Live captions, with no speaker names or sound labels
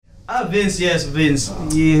Vince, yes, Vince.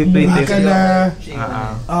 He played Akala,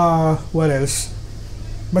 what else?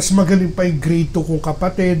 Mas magaling pa yung grade 2 kong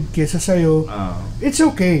kapatid kesa sa'yo. It's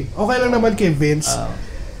okay. Okay lang naman kay Vince.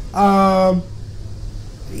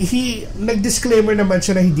 Nag-disclaimer naman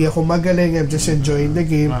siya na hindi ako magaling, I'm just enjoying the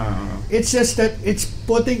game. It's just that it's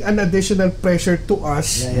putting an additional pressure to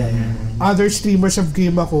us, other streamers of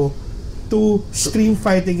game ako, to stream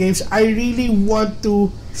fighting games. I really want to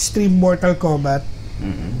stream Mortal Kombat.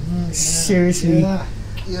 Seriously.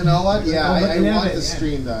 You know what? Yeah, I want to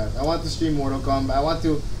stream that. I want to stream Mortal Kombat. I want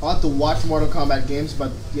to watch Mortal Kombat games,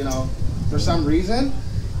 but you know, for some reason,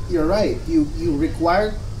 you're right. You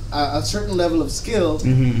require a certain level of skill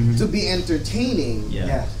to be entertaining.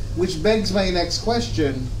 Yeah. Which begs my next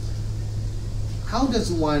question: how does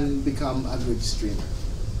one become a good streamer?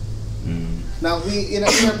 Now, we in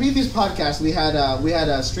our previous podcast we had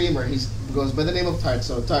a streamer. He goes by the name of Tart.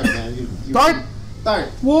 So Tart, man,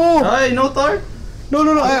 Tart. Whoa! Ay, no Tart? No.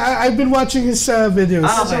 I've been watching his videos.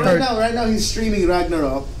 So right now he's streaming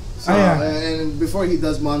Ragnarok. So, and before he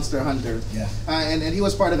does Monster Hunter. And he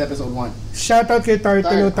was part of episode 1. Shout out kay Tart.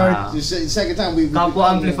 Hello, Tart. Second time we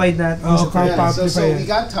Kapwa amplified that. So we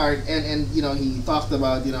got Tart, and you know, he talked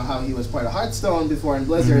about, you know, how he was part of Hearthstone before in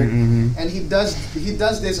Blizzard, and he does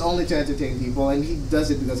this only to entertain people, and he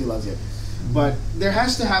does it because he loves it. But there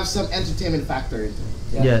has to have some entertainment factor into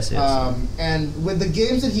it. Yes. And with the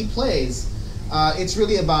games that he plays, it's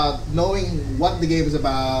really about knowing what the game is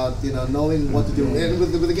about, you know, knowing what to do. And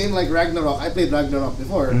with a game like Ragnarok, I played Ragnarok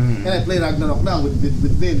before, and I play Ragnarok now with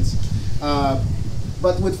Vince.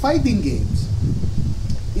 But with fighting games,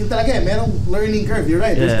 yun talaga merong learning curve. You're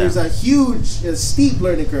right. There's a huge, steep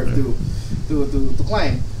learning curve to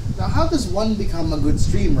climb. Now, how does one become a good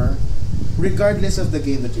streamer, regardless of the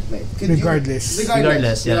game that you play? Regardless,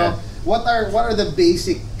 you know, what are the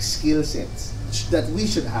basic skill sets that we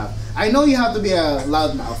should have? I know you have to be a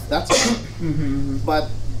loudmouth, that's true. But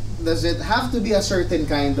does it have to be a certain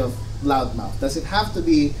kind of loudmouth? Does it have to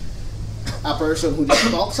be a person who just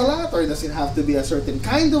talks a lot, or does it have to be a certain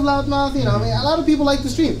kind of loudmouth? You know, I mean, a lot of people like to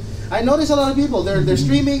stream. I notice a lot of people they're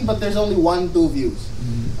streaming, but there's only 1-2 views.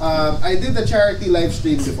 I did the charity live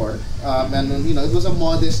stream before, and you know, it was a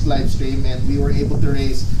modest live stream, and we were able to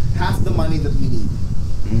raise half the money that we need.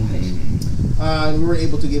 We were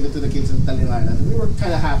able to give it to the kids in Talilan, and we were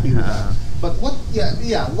kind of happy with that. But what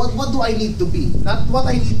do I need to be? Not what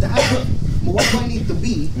I need to have, but what do I need to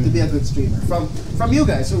be a good streamer? From you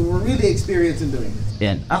guys who were really experienced in doing this.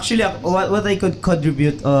 Yeah. Actually, what I could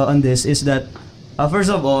contribute on this is that first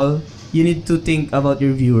of all, you need to think about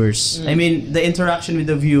your viewers. I mean, the interaction with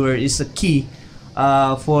the viewer is a key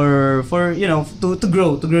for you know, to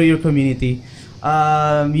grow your community.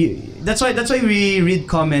 That's why we read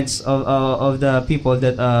comments of the people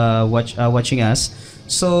that watching us.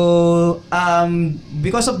 So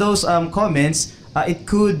because of those comments, it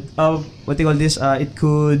could it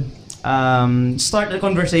could start a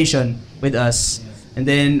conversation with us, and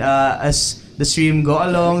then as the stream go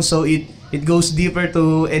along, so it goes deeper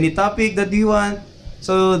to any topic that you want.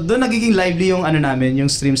 So doon nagiging lively yung yung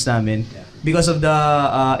streams namin because of the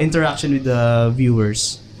interaction with the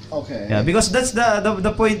viewers. Okay. Yeah, because that's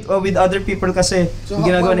the point with other people kasi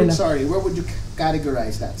ginagawa nila. Where would you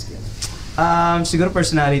categorize that skill? Siguro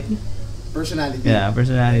personality. Personality. Yeah,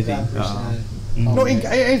 personality. No,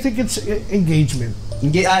 I think it's engagement.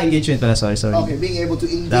 Engagement pala, sorry. Okay, being able to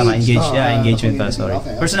engage. Tama, engagement pala, sorry.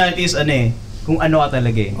 Okay. Personality is kung ano ka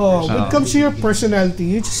talaga eh. When it comes to your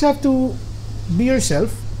personality, you just have to be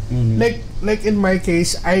yourself. Like in my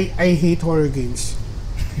case, I hate horror games.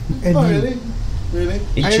 And really? Really?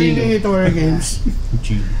 I really hate horror games.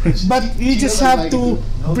 But you just have to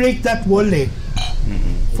break that wall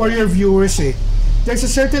for your viewers There's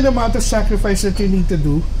a certain amount of sacrifice that you need to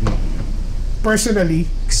do personally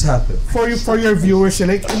for your viewers.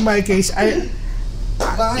 Like in my case,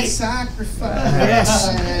 by sacrifice.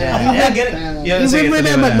 Yes. I get it. Even when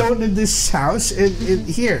I'm alone in this house in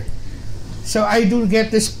here. So I do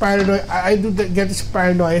get this paranoia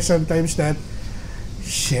sometimes that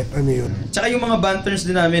shit, ano yun? Tsaka yung mga banters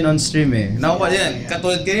din namin on stream Nakuha yan,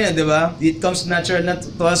 katulad kanina, di ba? It comes natural na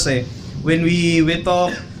to us When we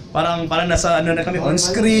talk, parang nasa na kami on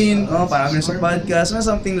screen, parang nasa podcast,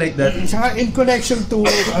 something like that. Tsaka in connection to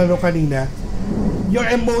kanina, your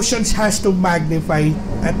emotions has to magnify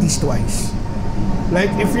at least twice.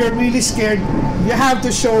 Like if you're really scared, you have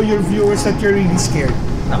to show your viewers that you're really scared.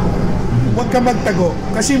 Huwag ka magtago.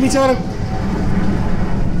 Kasi minsan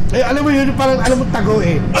alam mo yun, parang alam mo tago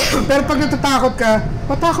Pero pag natatakot ka,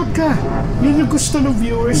 patakot ka. Yun yung gusto ng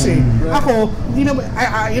viewers Ako, hindi naman,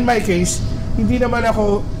 in my case, hindi naman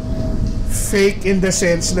ako fake in the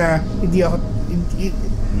sense na hindi ako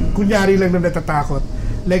kunyari lang na natatakot.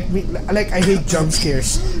 Like I hate jump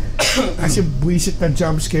scares. Kasi buwisit na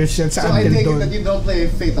jump scares yan sa So I Until take it Dawn. that you don't play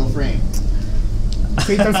Fatal Frame.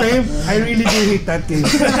 Fatal Frame, I really do hate that game.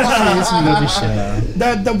 Seriously. Grabe siya.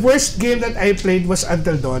 The worst game that I played was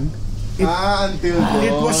Until Dawn. Until Dawn.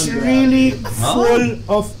 It was really full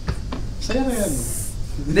of Saya na yan.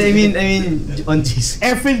 I mean, on GC.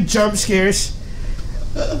 effing jump scares.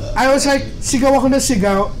 I was like, sigaw ako na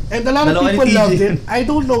sigaw. And a lot of Dalawa ni people TJ. loved it. I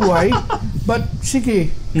don't know why. But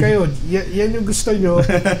sige, kayo, yan yung gusto nyo.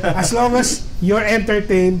 As long as you're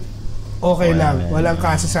entertained, okay lang. Walang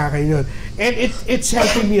kaso sa akin yun. And it's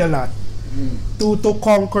helping me a lot to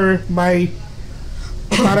conquer my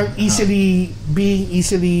parang being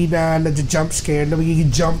easily na jump scare, na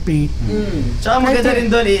magiging jumpy. Tsaka maganda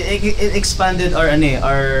rin doon, it expanded our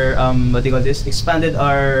what do you call this? Expanded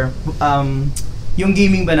our yung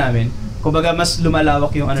gaming ba namin. Kumbaga mas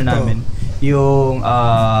lumalawak yung ano namin. Yung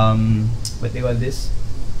what do you call this?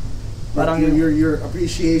 Parang your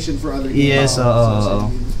appreciation for other games. Yes,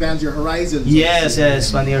 so it expands your horizon. Yes,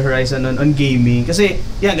 expanding your horizon on gaming. Kasi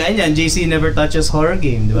yan ganyan, JC never touches horror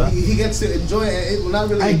game, di ba? He gets to enjoy it. Well,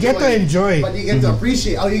 not really I get to enjoy. But you get to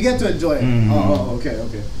appreciate. Oh, you get to enjoy it. Oh, okay.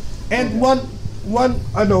 And one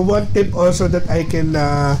tip also that I can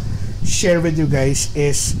share with you guys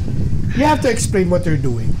is you have to explain what you're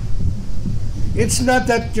doing. It's not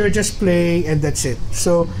that you're just playing and that's it.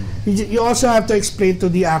 So you also have to explain to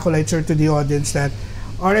the acolytes or to the audience that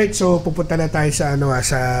alright, so pupunta na tayo sa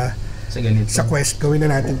sa quest, gawin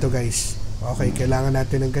na natin to guys. Okay, kailangan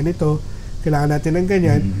natin ng ganito, kailangan natin ng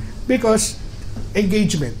ganyan because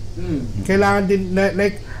engagement. Kailangan din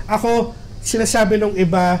like ako sinasabi nung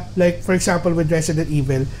iba, like for example with Resident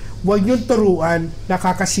Evil, huwag yung turuan,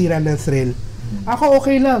 nakakasira ng thrill. Ako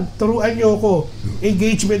okay lang, turuan nyo ako.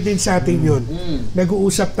 Engagement din sa atin yun.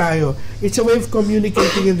 Nag-uusap tayo. It's a way of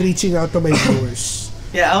communicating and reaching out to my viewers.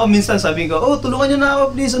 Yeah, ako minsan sabi ko, tulungan nyo na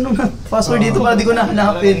ako please, ano na, password dito para di ko na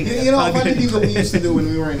hanapin. You know, one thing that we used to do when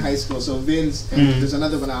we were in high school, so Vince, and there's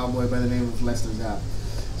another Banao boy by the name of Lester Zapp.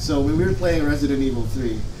 So when we were playing Resident Evil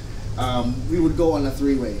 3, we would go on a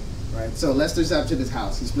three-way, right? So Lester Zapp's in his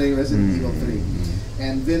house, he's playing Resident Evil 3.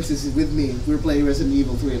 And Vince is with me, we're playing Resident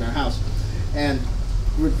Evil 3 in our house. And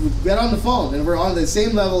we get on the phone and we're on the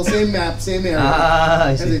same level, same map, same area. I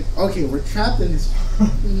and see. like, okay, we're trapped in this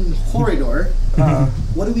corridor.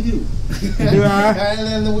 What do we do? And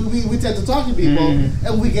then we tend to talk to people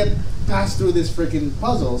and we get passed through this freaking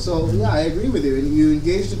puzzle. So yeah, I agree with you. And you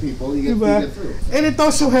engage the people, you get through. And it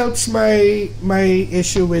also helps my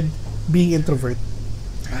issue with being introvert.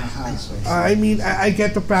 I mean, I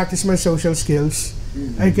get to practice my social skills.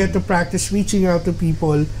 I get to practice reaching out to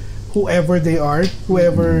people, whoever they are,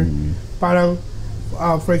 parang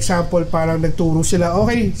for example, parang nagturo sila,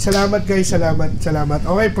 okay, salamat guys, salamat.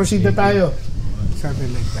 Okay, proceed na tayo. Something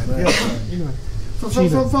like that.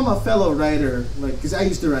 From a fellow writer, like, because I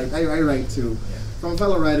used to write, I write too. From a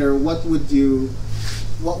fellow writer, what would you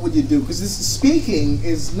do? Because this speaking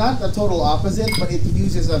is not a total opposite, but it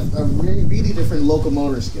uses a really, really different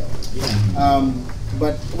locomotor skill.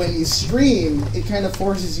 But when you stream, it kind of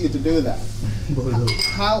forces you to do that. What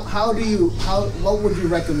would you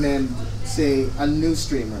recommend, say, a new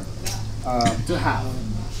streamer to have?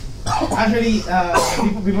 Actually,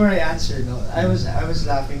 before I answer, I was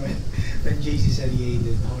laughing when JC said he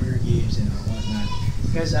hated horror games and whatnot,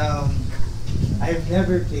 because I've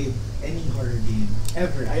never played any horror game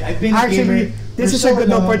ever. I've been actually, this is a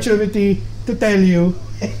good opportunity to tell you.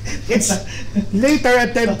 It's later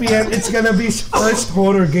at 10 p.m. It's gonna be his first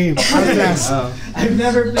horror game. Outlast. I've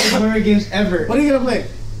never played horror games ever. What are you gonna play?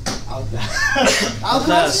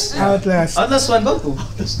 Outlast. Outlast. Outlast 1 ba?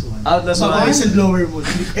 Outlast 1. Outlast 1. Whistleblower mode.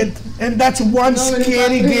 And that's one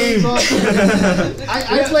scary game.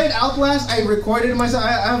 I played Outlast. I recorded myself.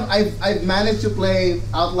 I've managed to play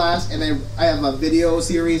Outlast, and I have a video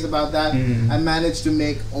series about that. I managed to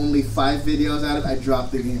make only 5 videos out of it. I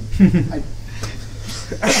dropped the game.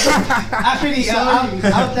 Actually,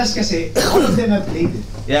 Outlast kasi, all of them have played it.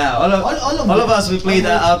 Yeah, all of us, we played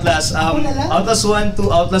Outlast. Outlast 1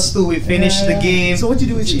 to Outlast 2, we finished the game. So what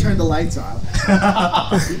you do is you turn the lights on,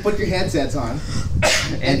 you put your headsets on,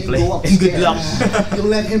 and you play. go upstairs. And good luck. You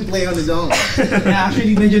let him play on his own. Yeah,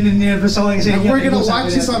 actually, medyo nervous ako kasi. And we're gonna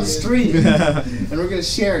watch this on stream, and we're gonna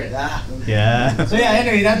share it. Yeah. So yeah,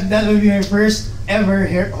 anyway, that will be my first ever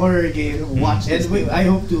horror game. Watch this. I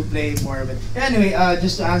hope to play more of it. Anyway,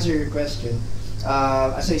 just to answer your question,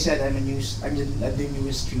 as I said, I'm the newest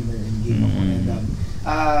streamer in Game of Thrones,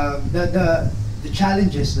 and the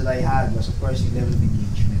challenges that I had was of course yung level of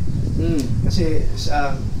engagement. Kasi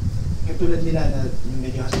katulad nila na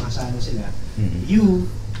medyo kasama sila, you,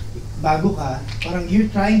 bago ka, parang you're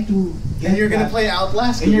trying to get And you're gonna that- play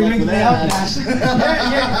Outlast. and Good you're luck going to with play that. Outlast.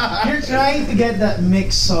 You're trying to get that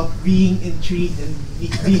mix of being intrigued and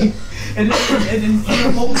and then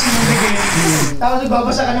you're focusing on the game. Tapos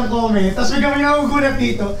nagbabasa ka ng comment, tapos may kami nagugulat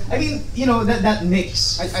dito. I mean, you know, that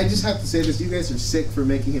mix. I just have to say this: you guys are sick for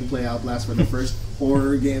making him play Outlast for the first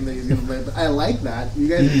horror game that he's gonna play. But I like that. You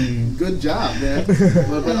guys, good job, man.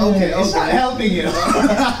 But okay, It's not okay. helping you.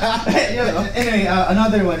 Anyway,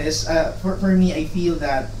 another one is, for me, I feel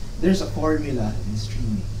that there's a formula in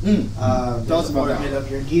streaming. Tell There's us a about that. formula of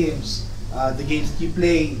your games. The games that you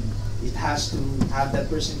play, it has to have that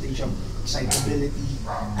percentage of excitability,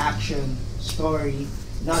 action, story,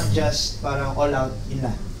 not just parang all out yun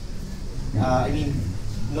lang. I mean,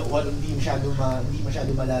 no, hindi masyado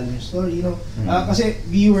malalim yung story, you know. Kasi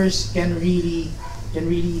viewers can really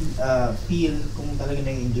feel kung talaga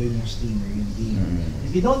na-enjoy yung streamer yung game.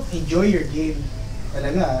 If you don't enjoy your game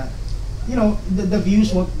talaga, you know, the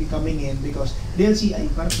views won't be coming in because they'll see, ay,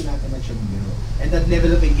 parang pinakamad siya ng biro. And that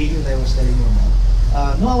level of engagement I was telling you about,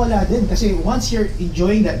 nawawala din. Kasi once you're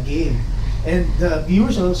enjoying that game, and the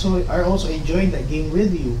viewers are also enjoying that game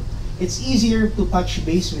with you, it's easier to touch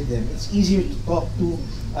base with them. It's easier to talk to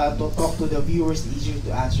the viewers, it's easier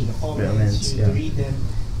to answer the comments, to read them.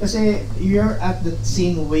 Kasi you're at the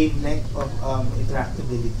same wavelength of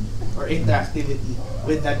interactivity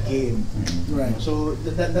with that game. Right. So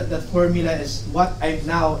that formula is what I'm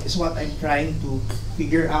trying to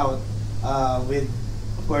figure out with,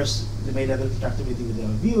 of course, my level of interactivity with the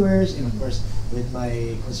viewers, and of course with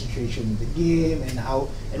my concentration with the game, and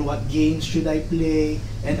what games should I play.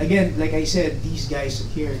 And again, like I said, these guys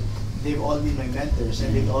here, they've all been my mentors,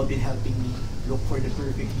 and they've all been helping me look for the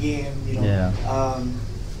perfect game. You know,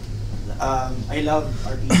 I love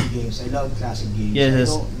RPG games. I love classic games. Yes.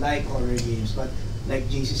 I don't like horror games, but like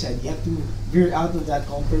JC said, you have to veer out of that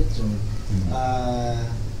comfort zone.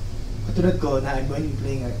 Katulad ko na I'm going to be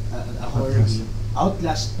playing a horror game,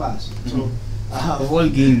 Outlast pa. So, The whole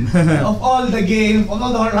game. of all the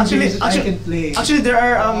horror games that I can play. Actually,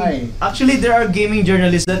 there are gaming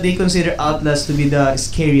journalists that they consider Outlast to be the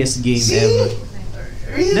scariest game See? ever.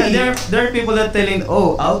 Really? There are people that telling,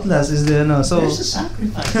 oh, Outlast is the no. So There's a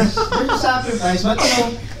sacrifice. There's a sacrifice, but you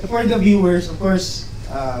know, for the viewers, of course,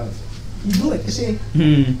 you do it kasi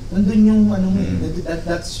nandun yung ano mo eh.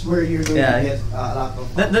 That's where you're going to get a lot of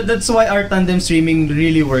fun. that's why our tandem streaming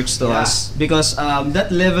really works to Yeah. us, because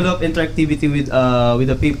that level of interactivity with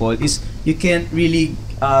the people is you can't really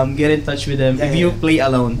get in touch with them if you play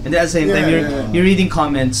alone, and at the same time you're reading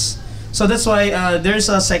comments. So that's why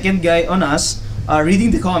there's a second guy on us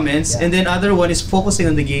reading the comments, and then other one is focusing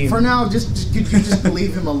on the game. For now, could you just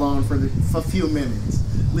leave him alone for a few minutes?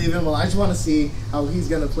 Leave him alone. I just want to see how he's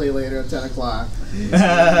gonna play later at 10 o'clock.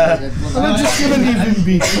 I'm just gonna leave him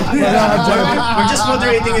be. We're just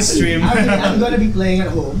moderating his stream. I'm gonna be playing at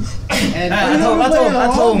home. And At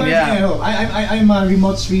home, yeah. I'm a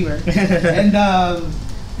remote streamer. And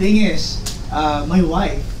thing is, my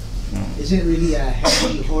wife isn't really a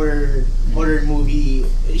heavy horror movie.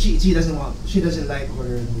 She doesn't like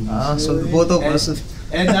horror movies. So both of us.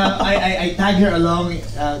 And I tag her along.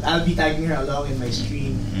 I'll be tagging her along in my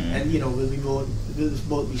stream, and you know we'll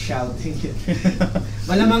both be shouting.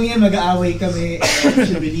 Malamang yan, mag-aaway kami. And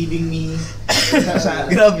she'll be leaving me.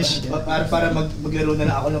 Grabe siya. Para maglaro na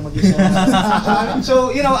lang ako ng mag-isa.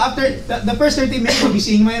 So you know, after the first 30 minutes, you'll be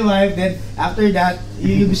seeing my wife. Then after that,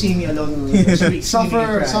 you'll be seeing me alone.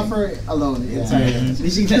 Suffer alone inside. I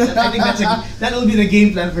think that will be the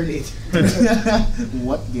game plan for later.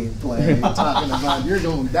 What gameplay are you talking about? You're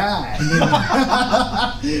gonna die.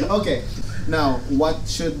 Okay, now what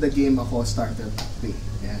should the game ako starter be?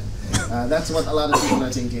 Yeah, that's what a lot of people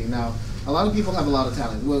are thinking. Now, a lot of people have a lot of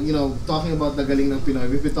talent. Well, you know, talking about the galing ng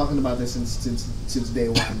Pinoy, we've been talking about this since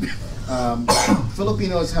day one.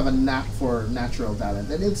 Filipinos have a knack for natural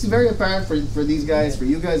talent, and it's very apparent for these guys, for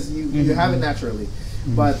you guys, you have it naturally.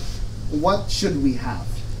 But what should we have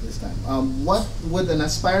this time? What would an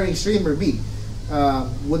aspiring streamer be?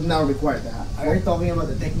 Would now require to have? Are you talking about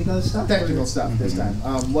the technical stuff? Technical stuff this time.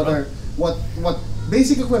 What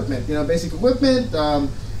basic equipment? You know, basic equipment,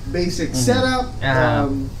 basic setup.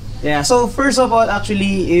 Yeah. So first of all,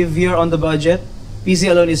 actually, if you're on the budget,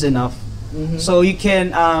 PC alone is enough. So you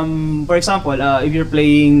can, for example, if you're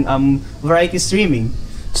playing variety streaming,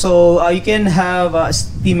 so you can have a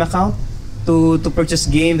Steam account to purchase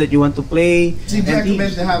game that you want to play. So you And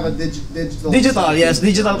recommend to have a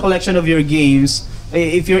digital collection of your games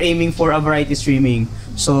if you're aiming for a variety streaming.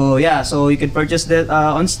 So yeah, so you can purchase that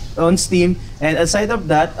on Steam, and aside of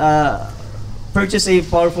that, purchase a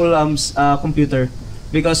powerful computer,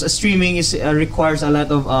 because streaming is requires a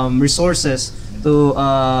lot of resources to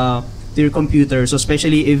your computer. So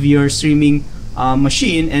especially if your streaming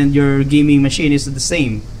machine and your gaming machine is the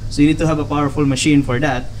same, so you need to have a powerful machine for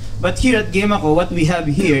that. But here at GameAko, what we have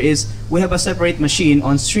here is we have a separate machine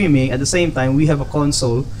on streaming. At the same time, we have a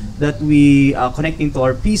console that we are connecting to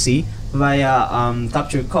our PC via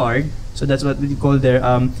capture card. So that's what we call there.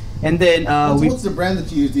 And then what's the brand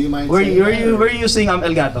that you use? Do you mind we're saying? we're using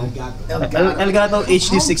Elgato. Elgato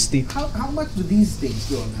HD60. How much do these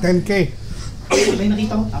things go now? 10K. May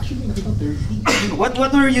nakita ko, actually may nakita ko 30. What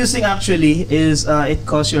we're using actually is it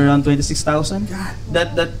costs you around 26,000.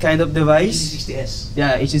 That kind of device. 60S.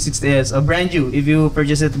 Yeah, HD60S, brand new. If you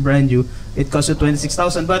purchase it brand new, it costs you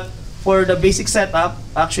 26,000. But for the basic setup,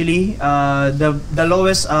 actually, the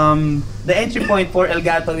lowest the entry point for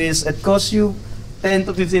Elgato is it costs you 10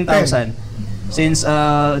 to 15,000. Since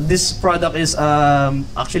this product is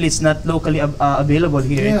actually it's not locally available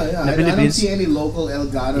here in the I don't Philippines. see any local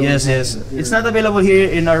Elgato. Yes. It's not available here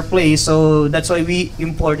in our place, so that's why we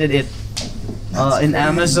imported it in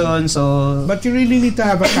Amazon. So But you really need to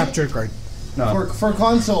have a capture card. no. For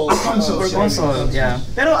console. For console, yeah.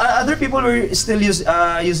 Pero other people were still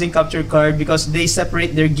using capture card because they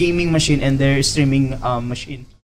separate their gaming machine and their streaming machine.